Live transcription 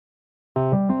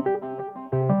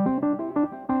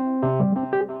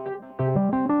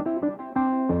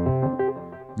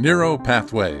Neuro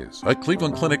Pathways, a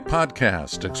Cleveland Clinic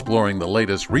podcast exploring the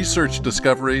latest research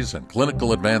discoveries and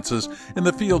clinical advances in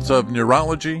the fields of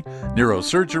neurology,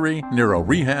 neurosurgery,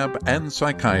 neurorehab, and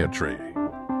psychiatry.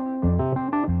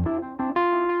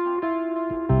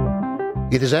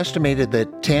 It is estimated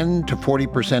that 10 to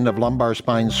 40% of lumbar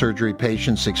spine surgery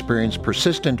patients experience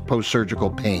persistent post-surgical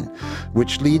pain,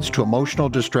 which leads to emotional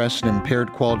distress and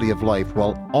impaired quality of life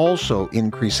while also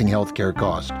increasing healthcare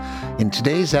costs. In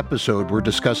today's episode, we're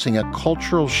discussing a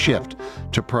cultural shift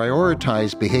to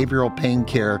prioritize behavioral pain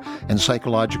care and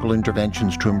psychological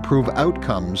interventions to improve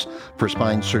outcomes for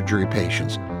spine surgery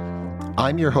patients.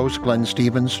 I'm your host, Glenn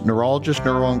Stevens, neurologist,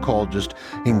 neuro-oncologist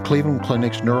in Cleveland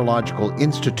Clinic's Neurological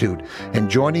Institute. And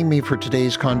joining me for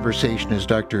today's conversation is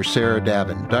Dr. Sarah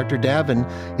Davin. Dr. Davin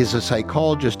is a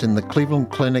psychologist in the Cleveland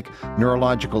Clinic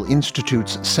Neurological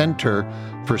Institute's Center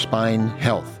for Spine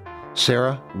Health.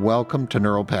 Sarah, welcome to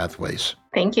Neuro Pathways.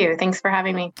 Thank you. Thanks for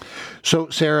having me. So,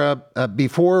 Sarah,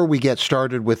 before we get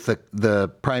started with the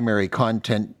primary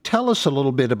content, tell us a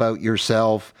little bit about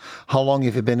yourself. How long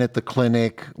have you been at the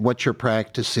clinic? What your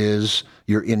practice is,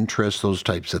 your interests, those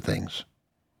types of things.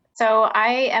 So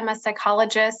I am a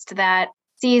psychologist that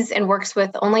sees and works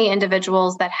with only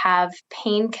individuals that have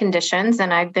pain conditions.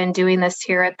 And I've been doing this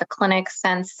here at the clinic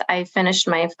since I finished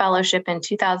my fellowship in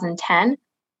 2010.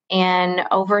 And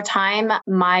over time,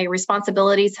 my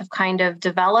responsibilities have kind of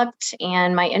developed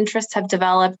and my interests have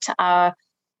developed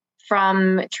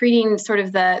from treating sort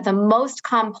of the most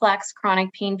complex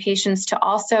chronic pain patients to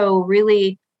also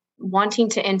really wanting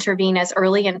to intervene as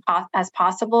early as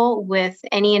possible with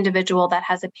any individual that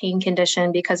has a pain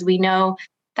condition, because we know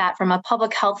that from a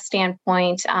public health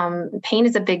standpoint, pain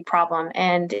is a big problem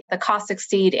and the costs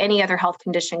exceed any other health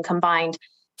condition combined.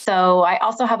 So I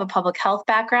also have a public health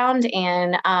background,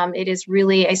 and it is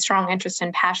really a strong interest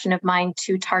and passion of mine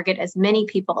to target as many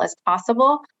people as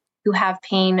possible who have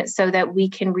pain so that we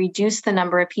can reduce the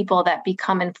number of people that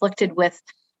become inflicted with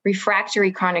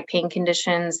refractory chronic pain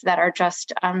conditions that are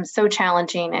just so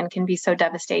challenging and can be so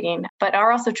devastating, but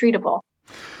are also treatable.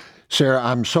 Sarah,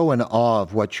 I'm so in awe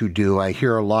of what you do. I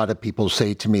hear a lot of people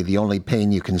say to me, the only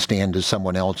pain you can stand is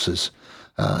someone else's.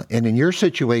 And in your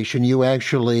situation, you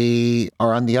actually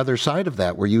are on the other side of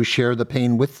that, where you share the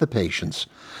pain with the patients.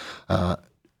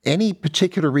 Any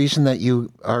particular reason that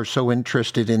you are so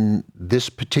interested in this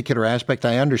particular aspect?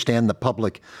 I understand the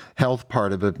public health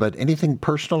part of it, but anything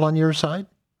personal on your side?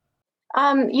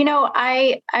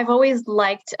 I've always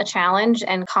liked a challenge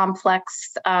and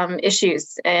complex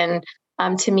issues. And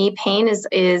to me, pain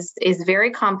is very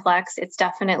complex. It's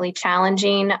definitely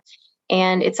challenging.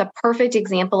 And it's a perfect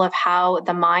example of how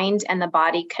the mind and the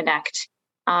body connect.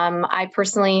 I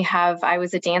personally I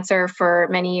was a dancer for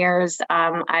many years.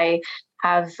 I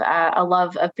have a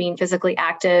love of being physically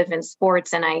active in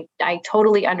sports, and I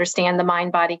totally understand the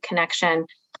mind-body connection.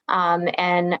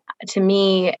 And to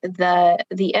me,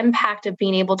 the impact of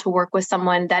being able to work with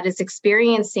someone that is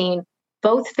experiencing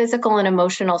both physical and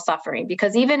emotional suffering,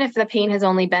 because even if the pain has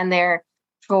only been there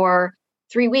for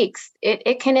 3 weeks,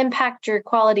 it can impact your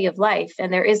quality of life,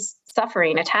 and there is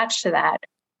suffering attached to that.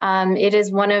 It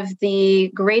is one of the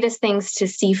greatest things to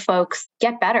see folks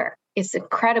get better. It's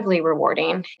incredibly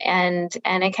rewarding, and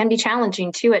it can be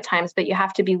challenging too at times, but you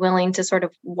have to be willing to sort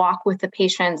of walk with the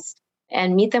patients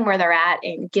and meet them where they're at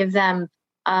and give them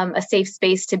a safe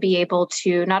space to be able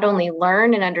to not only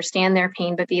learn and understand their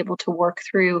pain, but be able to work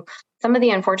through some of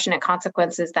the unfortunate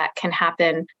consequences that can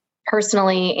happen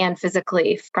personally and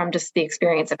physically from just the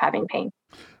experience of having pain.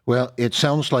 Well, it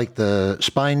sounds like the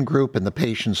spine group and the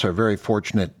patients are very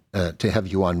fortunate to have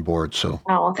you on board. So,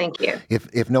 well, thank you.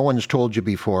 If no one's told you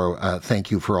before, thank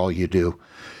you for all you do.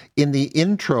 In the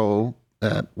intro,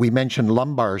 we mentioned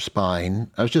lumbar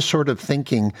spine. I was just sort of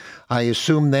thinking, I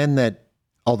assume then that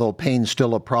although pain's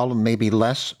still a problem, maybe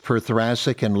less for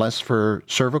thoracic and less for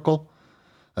cervical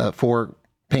for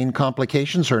pain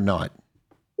complications, or not?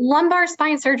 Lumbar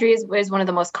spine surgery is one of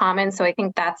the most common. So I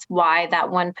think that's why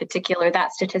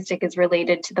that statistic is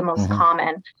related to the most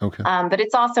common. Okay. But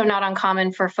it's also not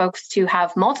uncommon for folks to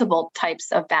have multiple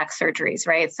types of back surgeries,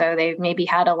 right? So they've maybe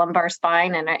had a lumbar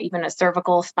spine and even a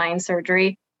cervical spine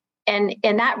surgery. And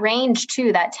in that range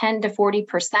too, that 10 to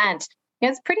 40%,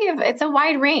 it's a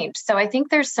wide range. So I think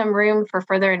there's some room for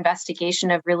further investigation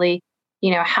of really,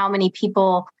 how many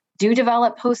people do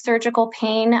develop post-surgical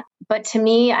pain. But to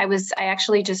me, I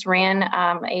actually just ran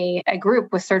a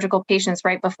group with surgical patients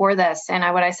right before this. And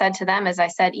what I said to them is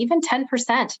even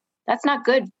 10%, that's not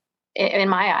good in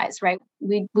my eyes, right?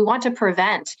 We want to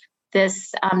prevent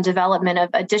this development of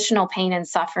additional pain and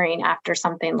suffering after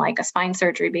something like a spine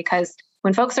surgery. Because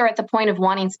when folks are at the point of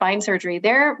wanting spine surgery,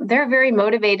 they're very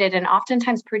motivated and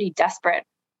oftentimes pretty desperate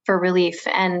for relief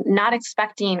and not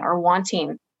expecting or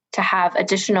wanting to have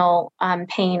additional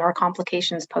pain or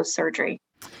complications post-surgery.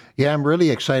 Yeah, I'm really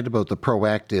excited about the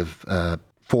proactive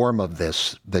form of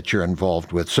this that you're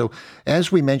involved with. So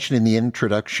as we mentioned in the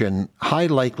introduction, high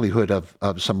likelihood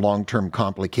of some long-term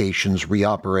complications,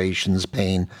 reoperations,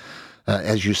 pain.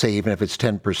 As you say, even if it's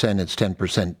 10%, it's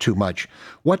 10% too much.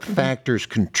 What factors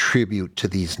contribute to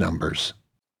these numbers?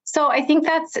 So I think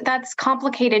that's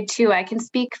complicated too. I can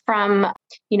speak from,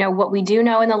 what we do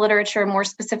know in the literature, more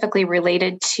specifically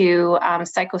related to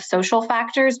psychosocial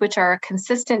factors, which are a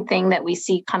consistent thing that we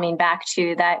see coming back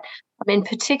to that. In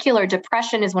particular,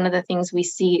 depression is one of the things we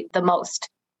see the most,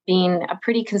 being a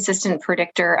pretty consistent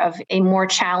predictor of a more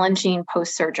challenging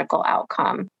post-surgical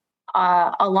outcome.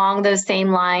 Along those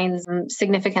same lines,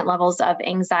 significant levels of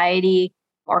anxiety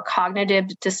or cognitive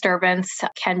disturbance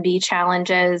can be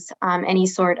challenges. Any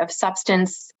sort of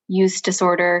substance use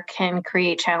disorder can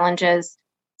create challenges.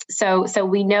 So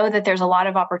we know that there's a lot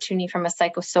of opportunity from a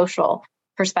psychosocial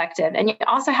perspective. And you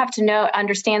also have to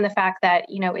understand the fact that,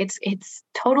 it's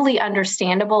totally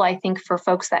understandable, I think, for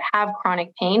folks that have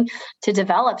chronic pain to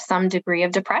develop some degree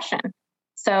of depression.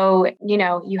 So,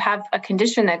 you have a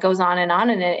condition that goes on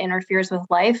and it interferes with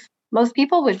life. Most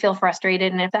people would feel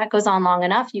frustrated. And if that goes on long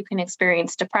enough, you can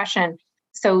experience depression.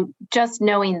 So just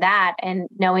knowing that and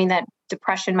knowing that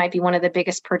depression might be one of the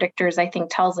biggest predictors, I think,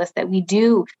 tells us that we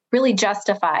do really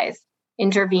justifies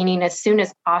intervening as soon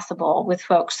as possible with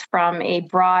folks from a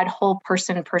broad whole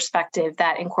person perspective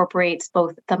that incorporates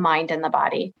both the mind and the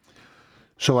body.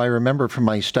 So I remember from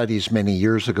my studies many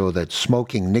years ago that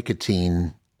smoking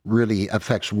nicotine really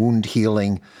affects wound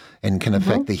healing and can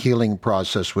affect the healing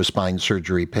process with spine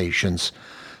surgery patients.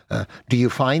 Do you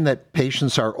find that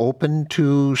patients are open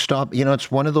to stop?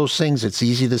 It's one of those things, it's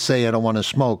easy to say, I don't want to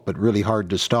smoke, but really hard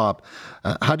to stop.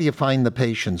 How do you find the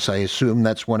patients? I assume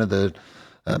that's one of the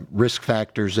risk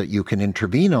factors that you can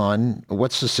intervene on.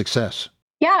 What's the success?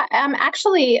 Yeah,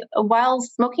 actually, while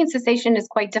smoking cessation is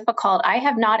quite difficult, I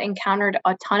have not encountered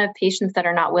a ton of patients that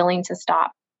are not willing to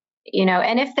stop.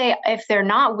 And if they're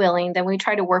not willing, then we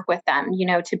try to work with them,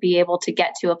 to be able to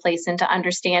get to a place and to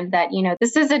understand that,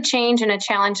 this is a change and a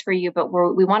challenge for you, but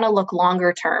we want to look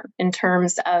longer term in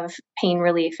terms of pain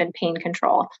relief and pain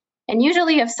control. And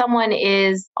usually if someone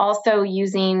is also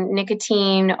using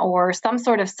nicotine or some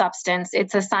sort of substance,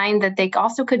 it's a sign that they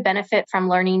also could benefit from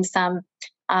learning some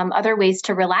other ways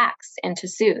to relax and to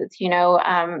soothe.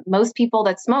 Most people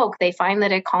that smoke, they find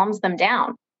that it calms them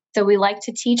down. So we like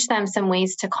to teach them some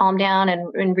ways to calm down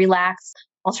and relax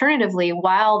alternatively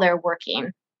while they're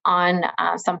working on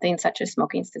something such as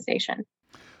smoking cessation.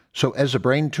 So as a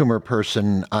brain tumor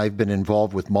person, I've been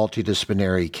involved with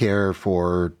multidisciplinary care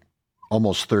for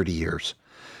almost 30 years.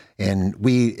 And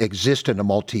we exist in a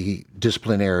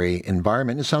multidisciplinary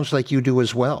environment. It sounds like you do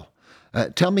as well.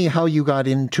 Tell me how you got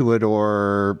into it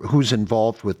or who's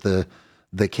involved with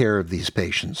the care of these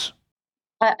patients.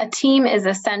 A team is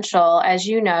essential, as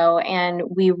you know, and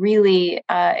we really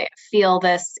feel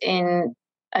this in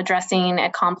addressing a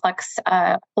complex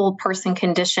whole person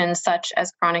condition such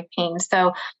as chronic pain.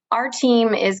 So our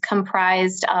team is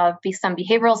comprised of some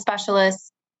behavioral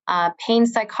specialists, pain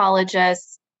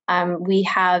psychologists. We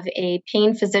have a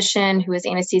pain physician who is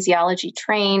anesthesiology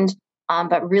trained,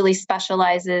 but really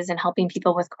specializes in helping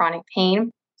people with chronic pain.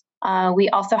 We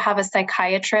also have a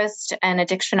psychiatrist and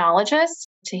addictionologist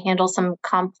to handle some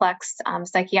complex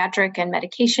psychiatric and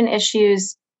medication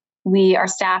issues. We are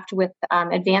staffed with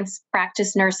advanced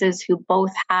practice nurses who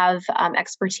both have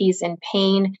expertise in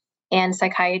pain and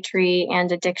psychiatry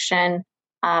and addiction.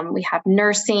 We have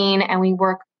nursing, and we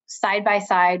work side by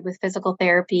side with physical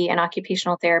therapy and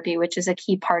occupational therapy, which is a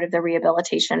key part of the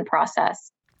rehabilitation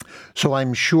process. So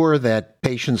I'm sure that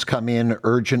patients come in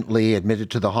urgently, admitted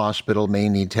to the hospital, may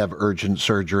need to have urgent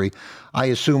surgery. I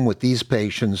assume with these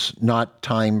patients, not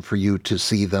time for you to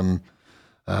see them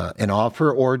and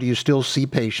offer, or do you still see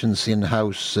patients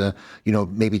in-house,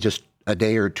 maybe just a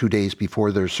day or 2 days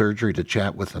before their surgery to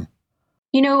chat with them?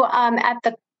 At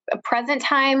the present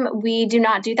time, we do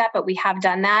not do that, but we have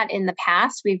done that in the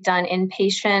past. We've done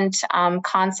inpatient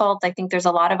consults. I think there's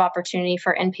a lot of opportunity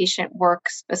for inpatient work,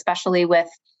 especially with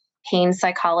pain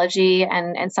psychology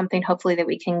and something hopefully that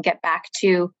we can get back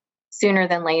to sooner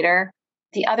than later.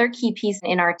 The other key piece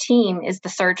in our team is the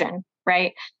surgeon,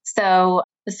 right? So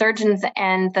the surgeons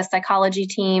and the psychology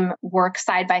team work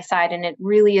side by side, and it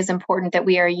really is important that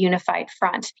we are a unified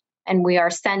front and we are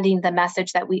sending the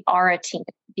message that we are a team,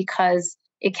 because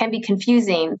it can be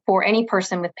confusing for any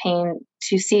person with pain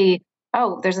to see,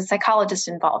 oh, there's a psychologist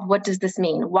involved. What does this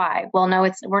mean? Why? Well, no,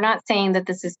 we're not saying that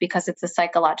this is because it's a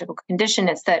psychological condition.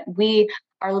 It's that we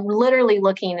are literally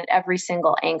looking at every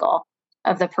single angle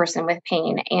of the person with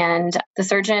pain. And the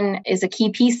surgeon is a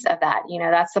key piece of that.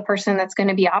 That's the person that's going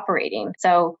to be operating.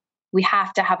 So we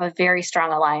have to have a very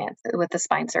strong alliance with the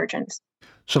spine surgeons.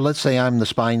 So let's say I'm the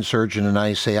spine surgeon and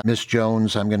I say, Miss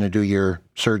Jones, I'm going to do your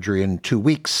surgery in 2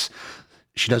 weeks.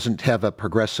 She doesn't have a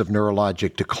progressive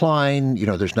neurologic decline.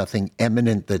 There's nothing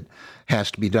imminent that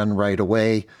has to be done right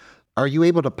away. Are you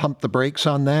able to pump the brakes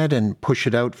on that and push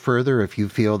it out further if you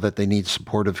feel that they need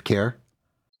supportive care?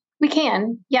 We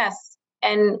can, yes.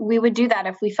 And we would do that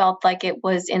if we felt like it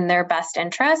was in their best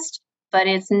interest. But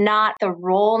it's not the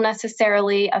role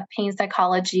necessarily of pain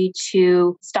psychology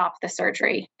to stop the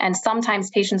surgery. And sometimes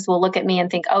patients will look at me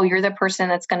and think, oh, you're the person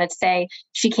that's going to say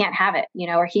she can't have it,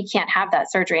 or he can't have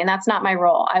that surgery. And that's not my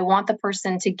role. I want the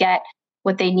person to get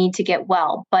what they need to get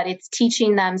well, but it's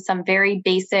teaching them some very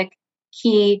basic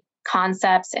key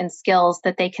concepts and skills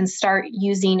that they can start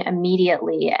using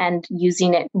immediately and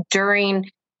using it during,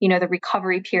 the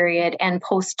recovery period and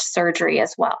post-surgery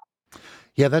as well.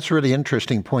 Yeah, that's a really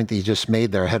interesting point that you just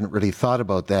made there. I hadn't really thought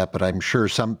about that, but I'm sure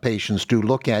some patients do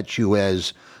look at you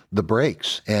as the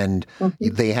brakes, and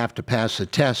they have to pass a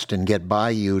test and get by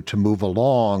you to move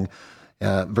along,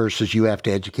 versus you have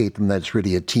to educate them that's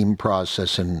really a team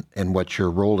process and what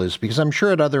your role is. Because I'm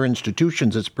sure at other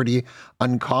institutions, it's pretty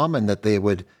uncommon that they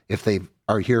would, if they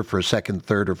are here for a second,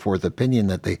 third, or fourth opinion,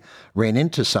 that they ran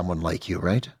into someone like you,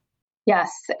 right?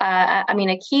 Yes. A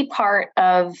key part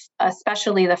of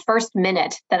especially the first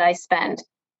minute that I spend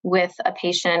with a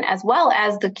patient, as well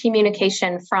as the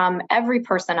communication from every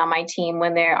person on my team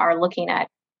when they are looking at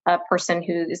a person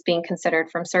who is being considered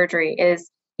from surgery, is,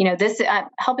 this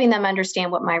helping them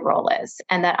understand what my role is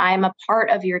and that I'm a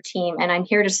part of your team and I'm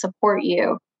here to support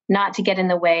you, not to get in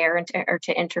the way or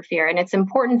to interfere. And it's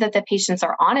important that the patients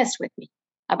are honest with me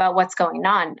about what's going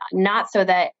on, not so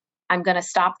that I'm going to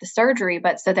stop the surgery,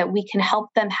 but so that we can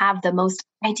help them have the most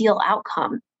ideal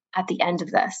outcome at the end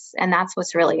of this. And that's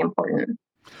what's really important.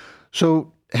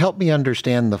 So help me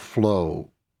understand the flow.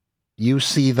 You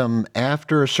see them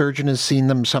after a surgeon has seen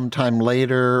them sometime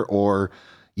later, or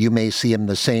you may see them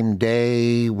the same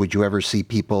day. Would you ever see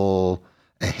people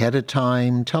ahead of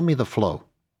time? Tell me the flow.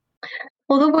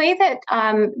 Well, the way that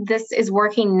this is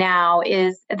working now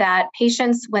is that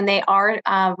patients, when they are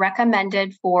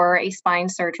recommended for a spine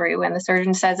surgery, when the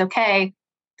surgeon says, okay,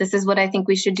 this is what I think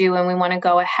we should do, and we want to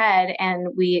go ahead, and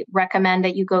we recommend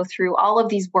that you go through all of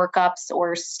these workups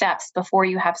or steps before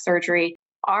you have surgery,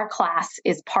 our class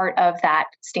is part of that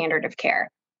standard of care.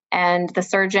 And the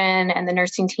surgeon and the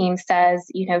nursing team says,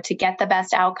 to get the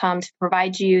best outcome, to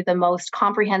provide you the most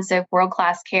comprehensive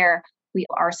world-class care, we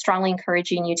are strongly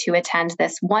encouraging you to attend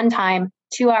this one-time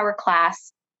 2-hour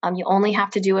class. You only have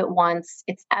to do it once.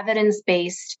 It's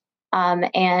evidence-based,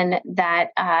 and that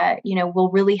will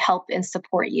really help and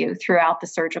support you throughout the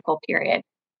surgical period.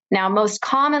 Now, most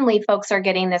commonly, folks are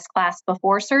getting this class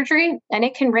before surgery, and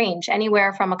it can range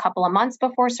anywhere from a couple of months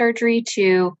before surgery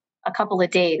to a couple of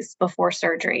days before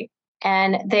surgery.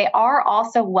 And they are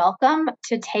also welcome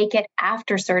to take it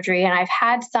after surgery. And I've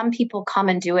had some people come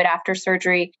and do it after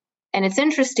surgery. And it's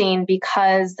interesting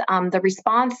because the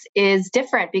response is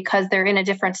different because they're in a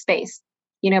different space.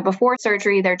 Before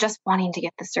surgery, they're just wanting to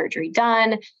get the surgery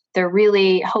done. They're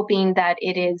really hoping that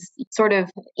it is sort of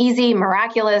easy,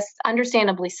 miraculous,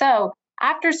 understandably so.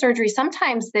 After surgery,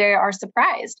 sometimes they are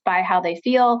surprised by how they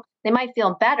feel. They might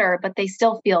feel better, but they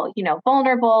still feel,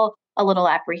 vulnerable, a little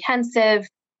apprehensive.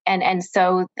 And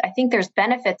so I think there's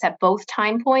benefits at both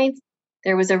time points.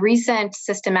 There was a recent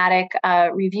systematic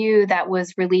review that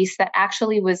was released that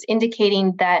actually was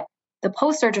indicating that the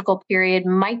post-surgical period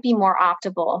might be more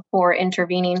optimal for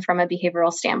intervening from a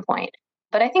behavioral standpoint.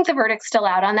 But I think the verdict's still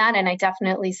out on that, and I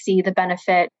definitely see the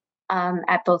benefit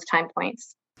at both time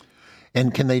points.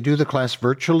 And can they do the class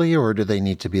virtually, or do they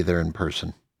need to be there in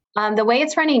person? The way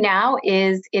it's running now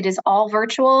is it is all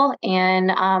virtual,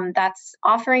 and that's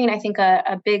offering, I think,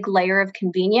 a big layer of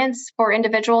convenience for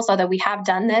individuals, although we have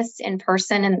done this in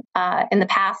person in the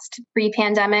past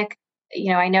pre-pandemic.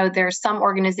 I know there's some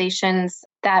organizations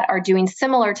that are doing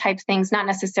similar type things, not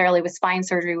necessarily with spine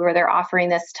surgery, where they're offering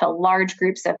this to large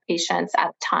groups of patients at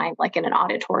a time, like in an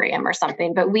auditorium or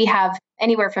something. But we have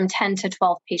anywhere from 10 to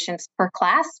 12 patients per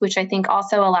class, which I think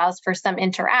also allows for some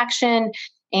interaction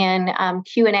and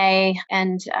Q&A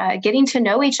and getting to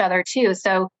know each other too.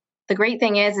 So the great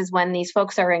thing is when these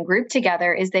folks are in group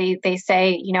together, is they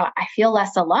say, I feel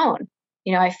less alone.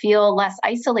 I feel less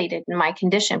isolated in my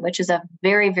condition, which is a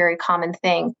very, very common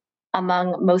thing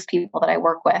among most people that I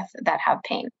work with that have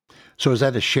pain. So is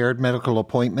that a shared medical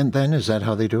appointment then? Is that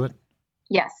how they do it?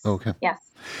 Yes. Okay. Yes.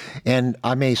 And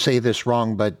I may say this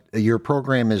wrong, but your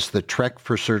program is the Trek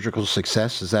for Surgical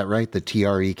Success. Is that right? The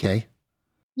TREK?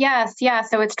 Yes. Yeah.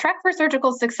 So it's Trek for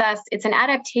Surgical Success. It's an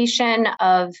adaptation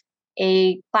of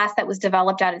a class that was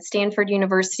developed out at Stanford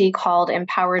University called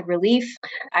Empowered Relief.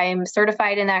 I am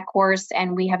certified in that course,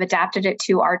 and we have adapted it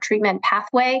to our treatment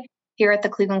pathway here at the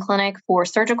Cleveland Clinic for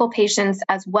surgical patients,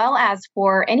 as well as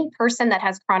for any person that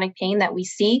has chronic pain that we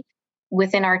see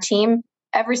within our team.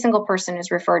 Every single person is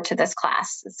referred to this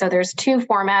class. So there's two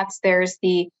formats. There's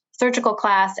the surgical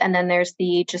class, and then there's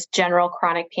the just general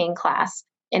chronic pain class.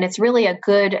 And it's really a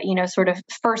good, sort of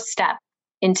first step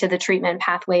into the treatment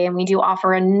pathway. And we do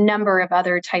offer a number of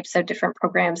other types of different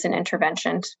programs and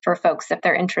interventions for folks if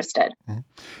they're interested. Mm-hmm.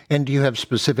 And do you have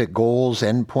specific goals,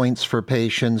 endpoints for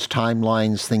patients,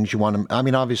 timelines, things you want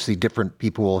to, obviously different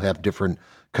people will have different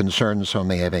concerns. Some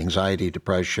may have anxiety,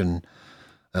 depression,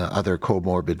 other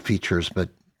comorbid features, but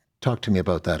talk to me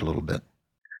about that a little bit.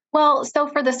 Well, so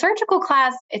for the surgical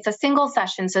class, it's a single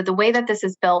session. So the way that this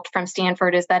is built from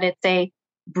Stanford is that it's a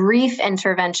brief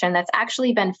intervention that's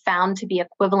actually been found to be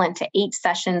equivalent to 8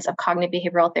 sessions of cognitive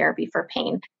behavioral therapy for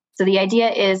pain. So the idea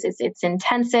is it's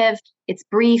intensive, it's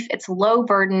brief, it's low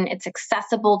burden, it's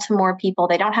accessible to more people.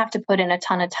 They don't have to put in a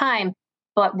ton of time.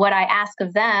 But what I ask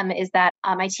of them is that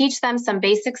I teach them some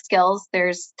basic skills.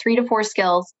 There's 3 to 4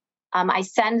 skills. I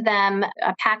send them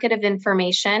a packet of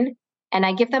information and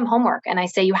I give them homework. And I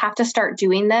say, you have to start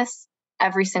doing this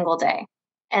every single day.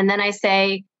 And then I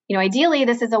say, ideally,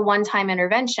 this is a one-time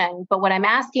intervention, but what I'm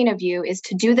asking of you is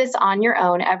to do this on your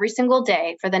own every single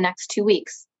day for the next 2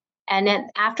 weeks. And then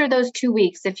after those 2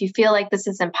 weeks, if you feel like this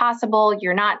is impossible,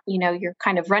 you're not, you're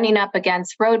kind of running up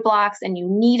against roadblocks and you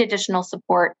need additional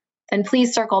support, then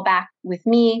please circle back with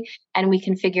me and we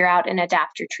can figure out and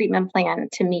adapt your treatment plan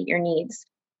to meet your needs.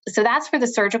 So that's for the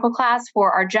surgical class.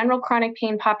 For our general chronic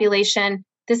pain population,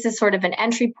 this is sort of an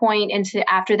entry point into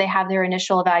after they have their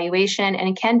initial evaluation, and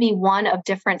it can be one of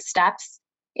different steps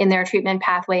in their treatment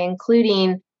pathway,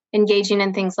 including engaging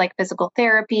in things like physical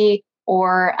therapy,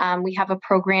 or we have a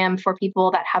program for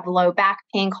people that have low back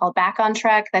pain called Back on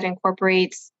Trek that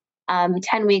incorporates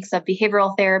 10 weeks of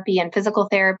behavioral therapy and physical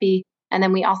therapy. And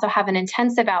then we also have an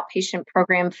intensive outpatient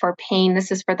program for pain.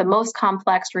 This is for the most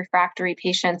complex refractory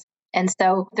patients. And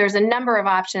so there's a number of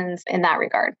options in that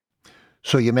regard.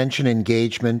 So you mentioned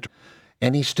engagement.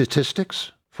 Any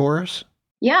statistics for us?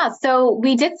 Yeah, so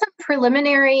we did some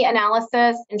preliminary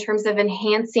analysis in terms of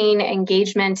enhancing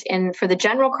engagement for the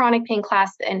general chronic pain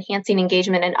class, enhancing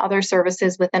engagement in other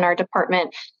services within our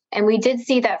department. And we did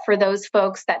see that for those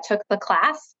folks that took the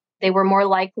class, they were more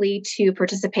likely to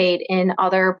participate in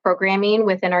other programming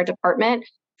within our department.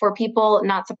 For people,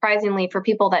 not surprisingly, for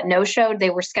people that no-showed,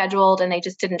 they were scheduled and they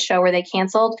just didn't show or they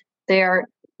canceled, they're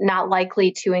not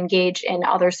likely to engage in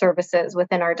other services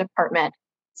within our department.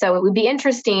 So it would be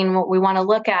interesting. What we want to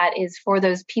look at is for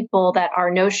those people that are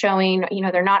no-showing,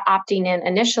 they're not opting in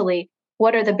initially,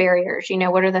 what are the barriers?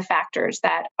 What are the factors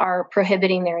that are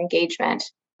prohibiting their engagement?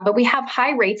 But we have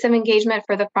high rates of engagement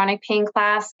for the chronic pain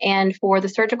class. And for the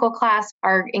surgical class,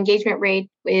 our engagement rate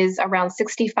is around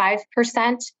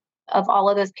 65% of all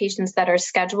of those patients that are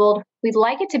scheduled. We'd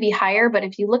like it to be higher, but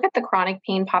if you look at the chronic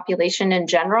pain population in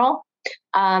general,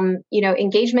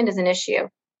 engagement is an issue.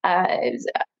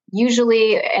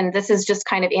 Usually, and this is just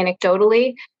kind of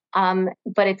anecdotally,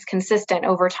 but it's consistent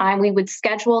over time. We would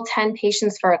schedule 10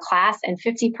 patients for a class and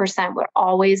 50% would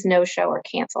always no-show or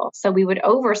cancel. So we would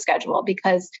overschedule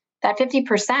because that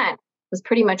 50% was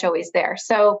pretty much always there.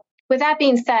 So with that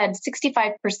being said,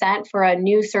 65% for a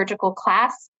new surgical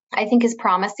class, I think is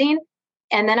promising.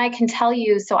 And then I can tell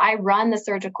you, so I run the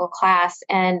surgical class,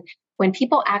 and when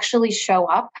people actually show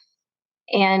up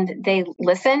and they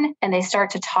listen and they start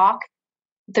to talk,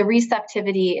 the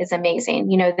receptivity is amazing.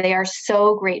 They are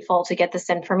so grateful to get this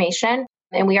information.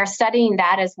 And we are studying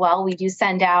that as well. We do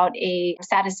send out a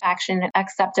satisfaction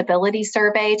acceptability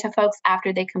survey to folks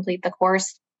after they complete the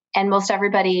course. And most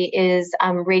everybody is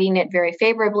rating it very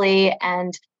favorably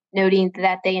and noting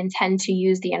that they intend to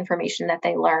use the information that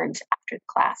they learned after the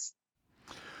class.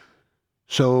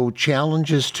 So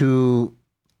challenges to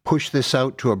push this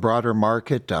out to a broader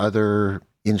market, to other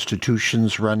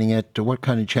institutions running it, what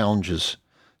kind of challenges?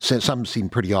 Some seem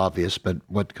pretty obvious, but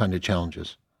what kind of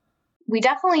challenges? We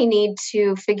definitely need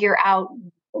to figure out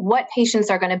what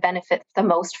patients are going to benefit the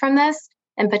most from this,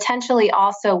 and potentially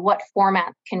also what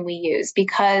format can we use,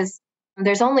 because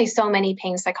there's only so many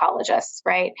pain psychologists,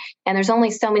 right? And there's only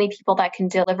so many people that can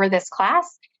deliver this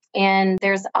class. And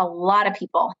there's a lot of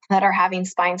people that are having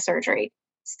spine surgery.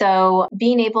 So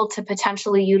being able to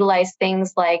potentially utilize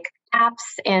things like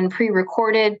apps and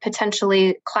pre-recorded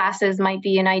potentially classes might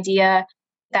be an idea.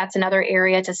 That's another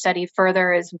area to study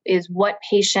further is what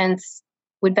patients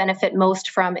would benefit most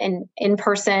from an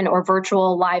in-person or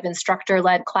virtual live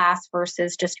instructor-led class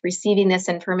versus just receiving this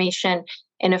information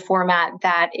in a format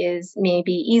that is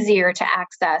maybe easier to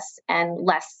access and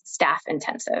less staff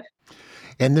intensive.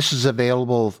 And this is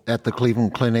available at the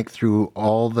Cleveland Clinic through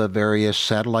all the various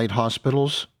satellite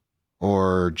hospitals,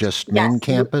 or just main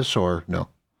campus, or no?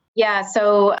 Yeah,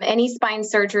 so any spine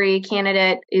surgery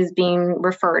candidate is being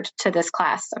referred to this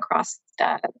class across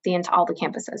all the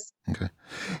campuses. Okay.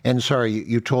 And sorry,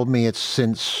 you told me it's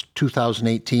since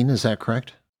 2018, is that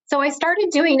correct? So I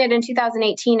started doing it in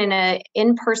 2018 in an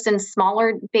in-person,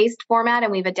 smaller based format,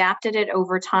 and we've adapted it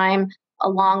over time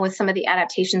along with some of the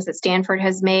adaptations that Stanford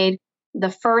has made. The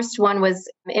first one was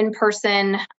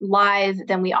in-person live.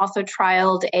 Then we also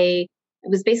trialed it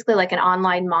was basically like an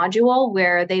online module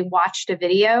where they watched a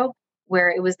video where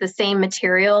it was the same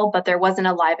material, but there wasn't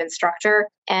a live instructor.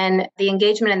 And the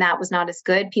engagement in that was not as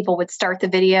good. People would start the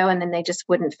video and then they just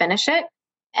wouldn't finish it.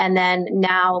 And then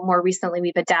now, more recently,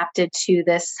 we've adapted to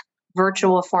this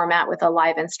virtual format with a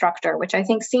live instructor, which I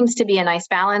think seems to be a nice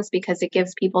balance because it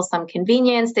gives people some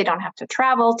convenience. They don't have to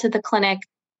travel to the clinic,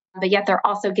 but yet they're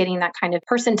also getting that kind of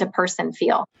person-to-person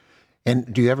feel.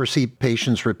 And do you ever see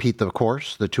patients repeat the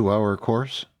course, the 2-hour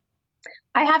course?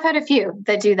 I have had a few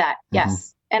that do that,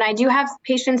 yes. And I do have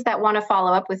patients that want to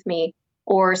follow up with me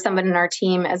or someone in our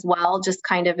team as well, just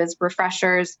kind of as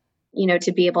refreshers,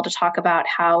 to be able to talk about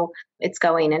how it's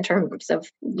going in terms of,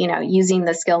 using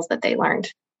the skills that they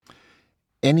learned.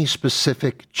 Any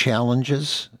specific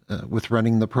challenges with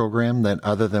running the program that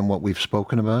other than what we've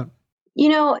spoken about?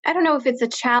 I don't know if it's a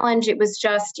challenge. It was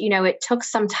just, it took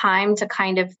some time to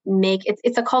kind of make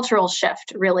it's a cultural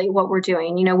shift, really, what we're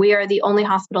doing. We are the only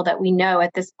hospital that we know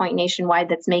at this point nationwide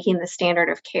that's making the standard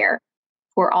of care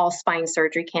for all spine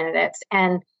surgery candidates.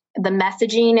 And the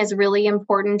messaging is really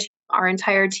important. Our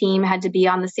entire team had to be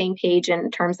on the same page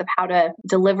in terms of how to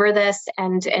deliver this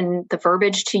and the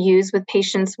verbiage to use with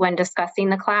patients when discussing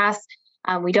the class.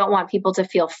 We don't want people to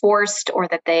feel forced or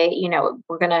that they,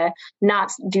 we're going to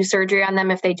not do surgery on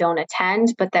them if they don't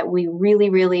attend, but that we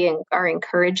really, really are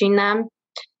encouraging them.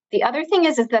 The other thing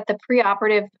is that the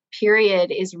preoperative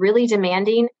period is really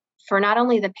demanding for not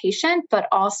only the patient, but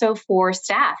also for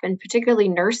staff and particularly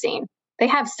nursing. They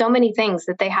have so many things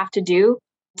that they have to do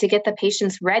to get the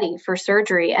patients ready for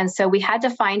surgery. And so we had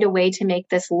to find a way to make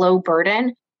this low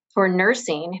burden for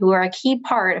nursing, who are a key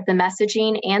part of the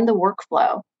messaging and the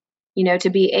workflow. To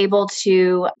be able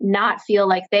to not feel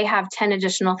like they have 10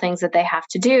 additional things that they have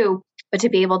to do, but to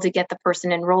be able to get the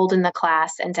person enrolled in the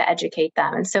class and to educate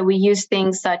them. And so we use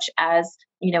things such as,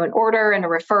 an order and a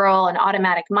referral, an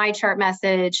automatic MyChart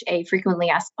message, a frequently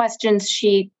asked questions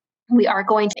sheet. We are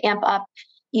going to amp up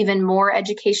even more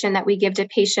education that we give to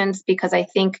patients because I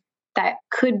think there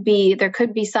could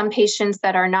be some patients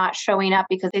that are not showing up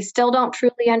because they still don't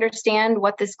truly understand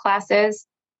what this class is.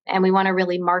 And we want to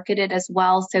really market it as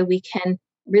well so we can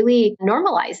really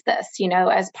normalize this,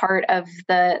 as part of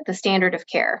the standard of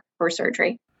care for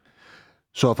surgery.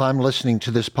 So if I'm listening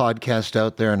to this podcast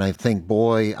out there and I think,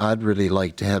 boy, I'd really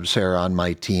like to have Sarah on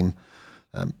my team,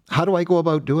 how do I go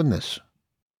about doing this?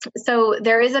 So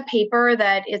there is a paper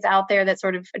that is out there that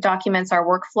sort of documents our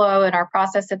workflow and our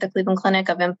process at the Cleveland Clinic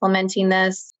of implementing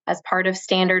this as part of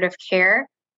standard of care.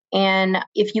 And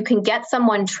if you can get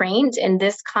someone trained in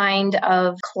this kind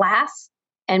of class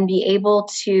and be able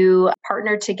to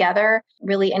partner together,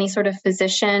 really any sort of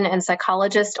physician and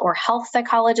psychologist or health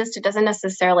psychologist, it doesn't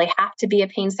necessarily have to be a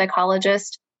pain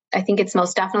psychologist. I think it's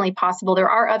most definitely possible. There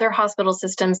are other hospital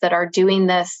systems that are doing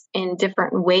this in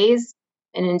different ways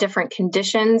and in different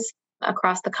conditions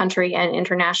across the country and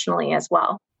internationally as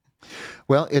well.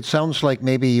 Well, it sounds like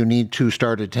maybe you need to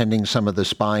start attending some of the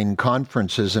spine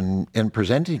conferences and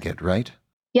presenting it, right?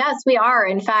 Yes, we are.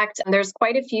 In fact, there's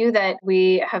quite a few that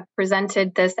we have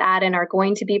presented this at and are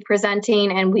going to be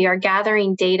presenting, and we are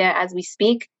gathering data as we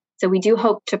speak. So we do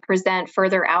hope to present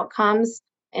further outcomes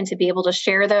and to be able to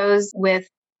share those with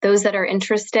those that are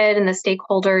interested and the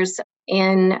stakeholders.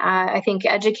 And I think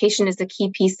education is a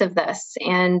key piece of this.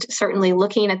 And certainly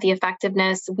looking at the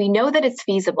effectiveness, we know that it's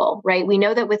feasible, right? We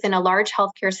know that within a large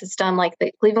healthcare system like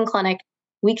the Cleveland Clinic,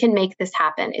 we can make this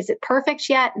happen. Is it perfect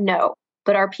yet? No.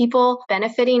 But are people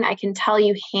benefiting? I can tell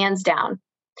you hands down.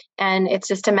 And it's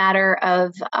just a matter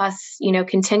of us,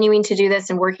 continuing to do this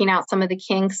and working out some of the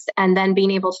kinks and then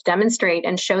being able to demonstrate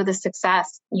and show the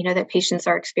success, that patients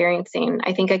are experiencing.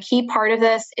 I think a key part of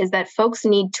this is that folks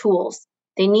need tools.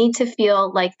 They need to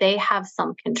feel like they have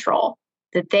some control.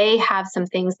 that they have some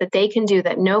things that they can do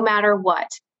that no matter what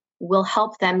will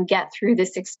help them get through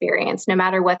this experience, no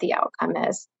matter what the outcome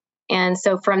is. And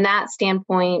so from that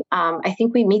standpoint, I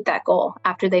think we meet that goal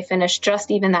after they finish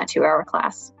just even that 2-hour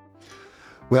class.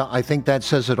 Well, I think that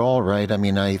says it all, right? I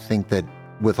mean, I think that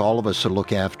with all of us to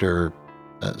look after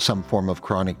some form of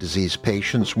chronic disease,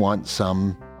 patients want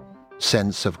some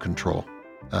sense of control.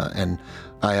 And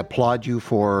I applaud you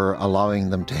for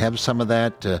allowing them to have some of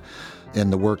that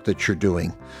in the work that you're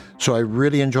doing. So I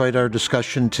really enjoyed our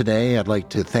discussion today. I'd like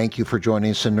to thank you for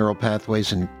joining us in Neural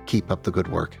Pathways and keep up the good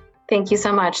work. Thank you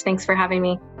so much. Thanks for having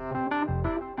me.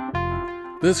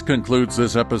 This concludes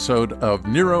this episode of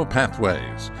Neuro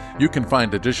Pathways. You can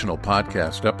find additional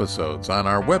podcast episodes on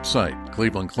our website,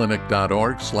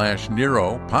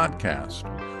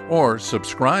 clevelandclinic.org/neuropodcast, or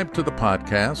subscribe to the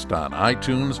podcast on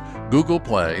iTunes, Google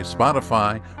Play,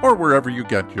 Spotify, or wherever you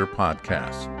get your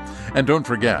podcasts. And don't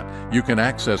forget, you can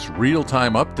access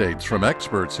real-time updates from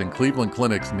experts in Cleveland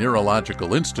Clinic's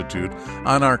Neurological Institute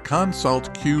on our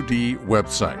Consult QD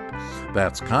website.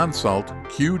 That's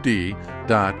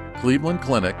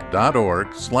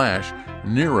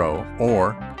consultqd.clevelandclinic.org/neuro,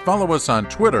 or follow us on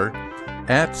Twitter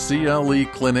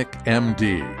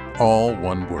 @CLEClinicMD, all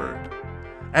one word.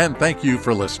 And thank you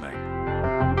for listening.